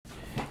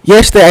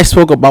Yesterday, I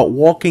spoke about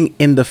walking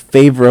in the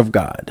favor of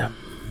God.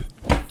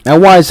 I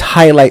want to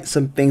highlight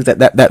some things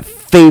that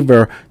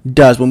favor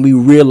does when we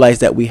realize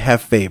that we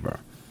have favor.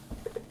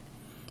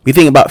 We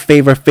think about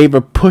favor. Favor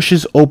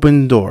pushes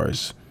open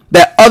doors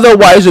that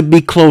otherwise would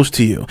be closed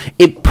to you.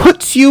 It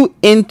puts you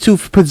into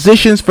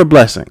positions for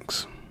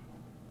blessings.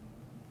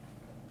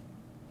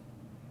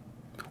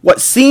 What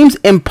seems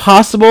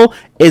impossible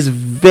is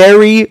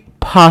very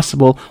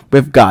possible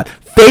with God.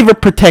 Favor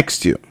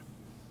protects you.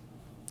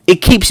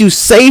 It keeps you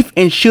safe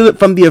and shielded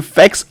from the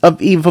effects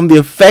of evil, from the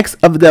effects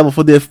of the devil,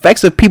 from the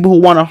effects of people who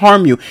want to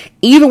harm you.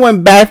 Even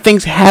when bad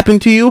things happen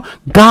to you,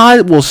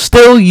 God will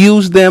still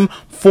use them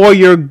for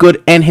your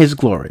good and his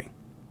glory.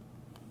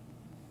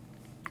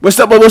 We're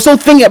still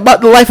thinking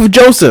about the life of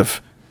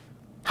Joseph.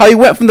 How he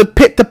went from the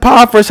pit to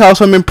Potiphar's house,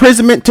 from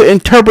imprisonment to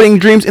interpreting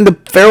dreams in the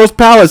Pharaoh's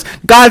palace.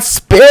 God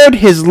spared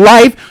his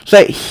life so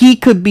that he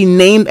could be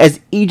named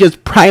as Egypt's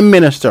prime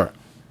minister.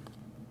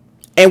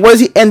 And what does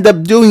he end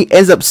up doing? He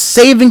ends up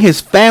saving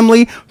his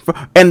family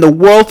and the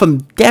world from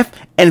death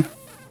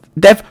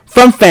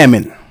from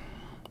famine.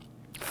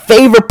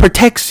 Favor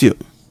protects you.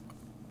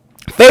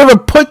 Favor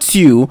puts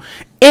you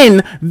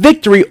in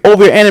victory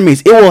over your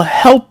enemies. It will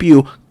help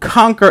you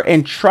conquer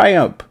and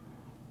triumph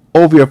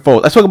over your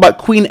foes. Let's talk about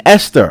Queen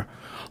Esther,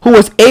 who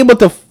was able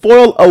to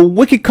foil a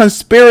wicked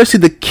conspiracy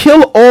to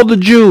kill all the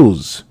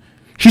Jews.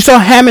 She saw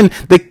Haman,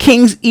 the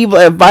king's evil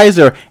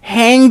advisor,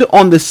 hanged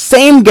on the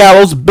same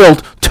gallows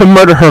built to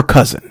murder her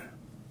cousin.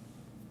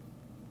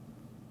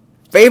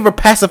 Favor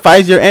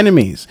pacifies your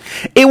enemies.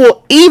 It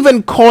will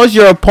even cause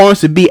your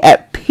opponents to be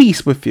at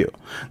peace with you.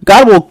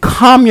 God will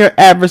calm your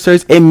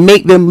adversaries and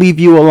make them leave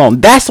you alone.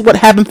 That's what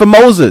happened for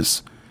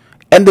Moses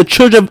and the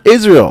children of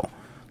Israel.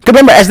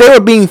 Remember, as they were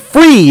being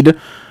freed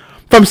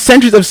from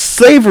centuries of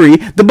slavery,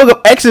 the book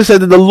of Exodus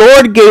said that the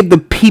Lord gave the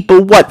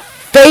people what?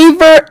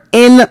 Favor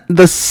in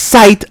the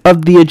sight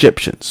of the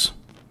Egyptians.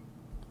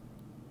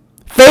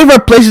 Favor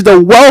places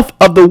the wealth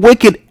of the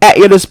wicked at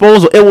your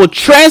disposal. It will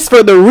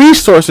transfer the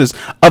resources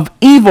of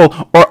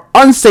evil or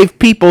unsafe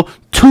people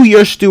to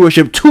your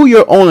stewardship, to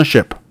your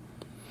ownership.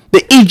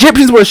 The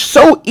Egyptians were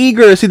so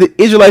eager to see the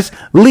Israelites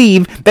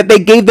leave that they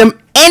gave them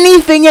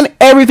anything and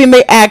everything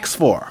they asked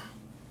for.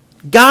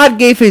 God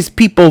gave his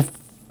people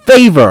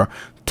favor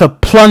to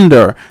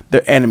plunder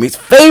their enemies.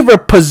 Favor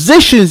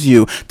positions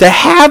you to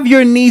have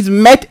your needs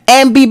met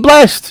and be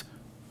blessed.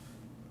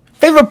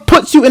 Favor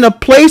puts you in a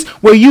place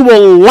where you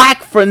will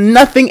lack for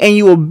nothing and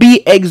you will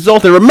be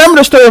exalted. Remember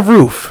the story of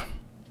Ruth,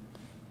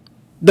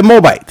 the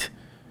Moabite.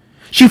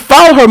 She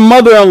followed her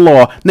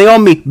mother-in-law,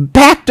 Naomi,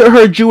 back to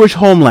her Jewish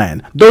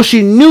homeland. Though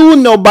she knew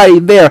nobody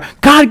there,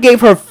 God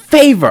gave her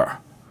favor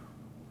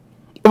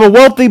of a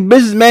wealthy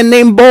businessman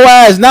named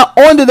Boaz. Not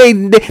only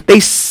did they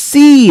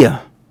see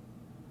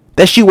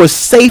that she was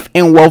safe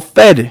and well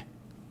fed,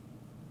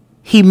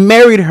 he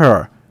married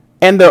her,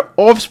 and their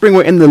offspring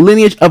were in the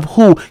lineage of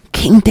who?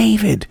 King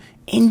David.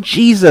 In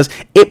Jesus,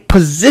 it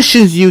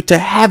positions you to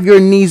have your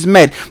needs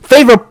met.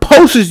 Favor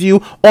posts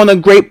you on a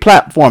great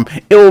platform.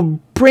 It will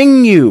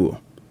bring you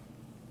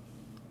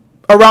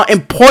around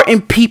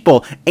important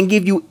people and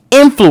give you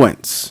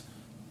influence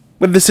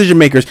with decision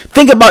makers.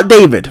 Think about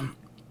David.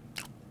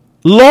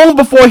 Long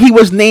before he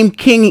was named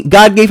king,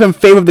 God gave him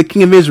favor of the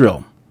king of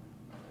Israel.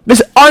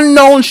 This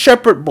unknown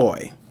shepherd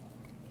boy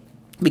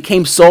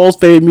became Saul's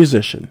favorite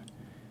musician.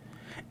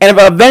 And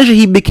eventually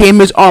he became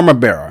his armor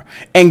bearer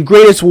and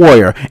greatest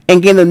warrior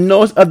and gained the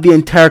notice of the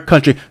entire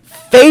country.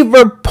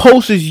 Favor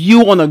posts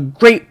you on a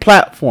great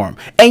platform.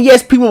 And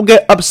yes, people will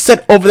get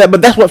upset over that,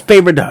 but that's what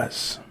favor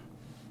does.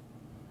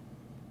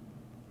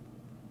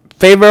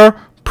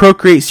 Favor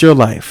procreates your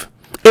life.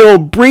 It will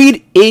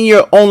breed in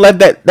your own life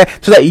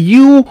so that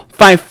you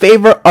find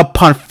favor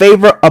upon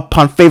favor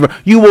upon favor.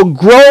 You will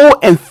grow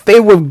in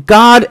favor with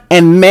God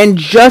and men,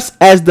 just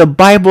as the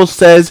Bible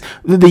says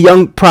the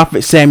young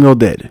prophet Samuel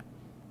did.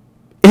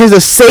 It is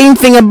the same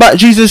thing about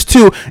Jesus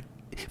too.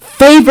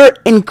 Favor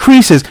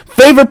increases.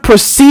 Favor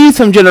proceeds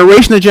from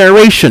generation to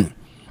generation.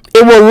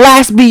 It will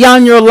last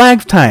beyond your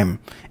lifetime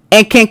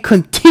and can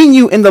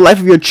continue in the life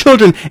of your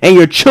children and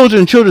your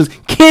children's children.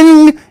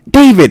 King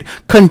David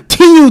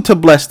continued to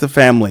bless the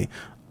family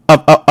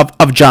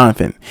of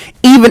Jonathan,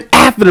 even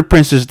after the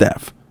prince's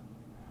death.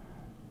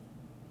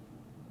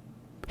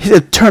 His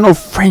eternal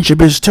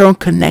friendship, his eternal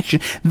connection.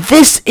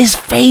 This is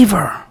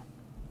favor.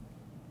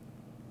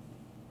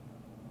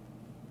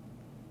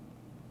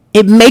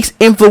 It makes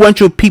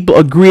influential people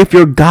agree with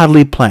your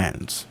godly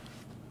plans.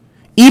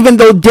 Even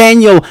though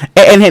Daniel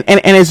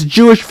and his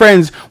Jewish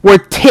friends were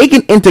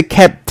taken into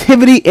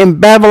captivity in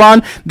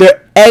Babylon,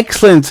 their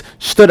excellence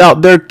stood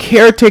out. Their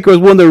caretakers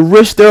were willing to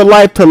risk their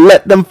life to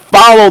let them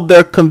follow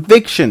their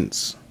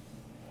convictions.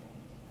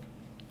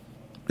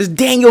 It's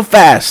Daniel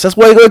fast. That's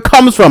where it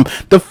comes from.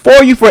 The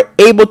four youth were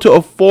able to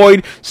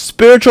avoid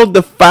spiritual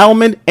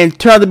defilement and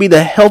turn out to be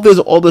the healthiest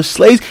of all the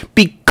slaves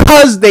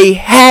because they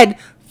had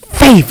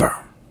favor.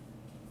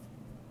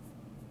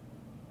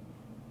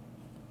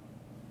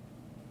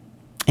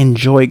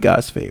 Enjoy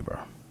God's favor.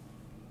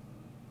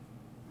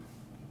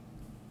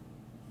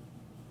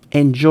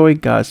 enjoy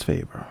God's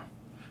favor.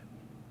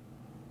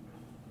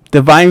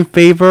 Divine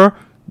favor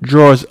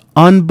draws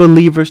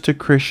unbelievers to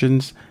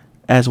Christians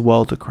as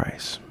well to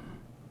Christ.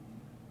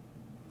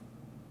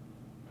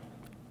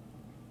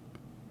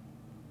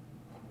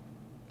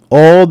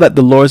 All that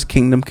the Lord's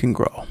kingdom can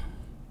grow.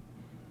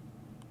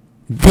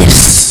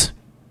 This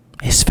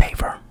is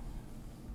favor.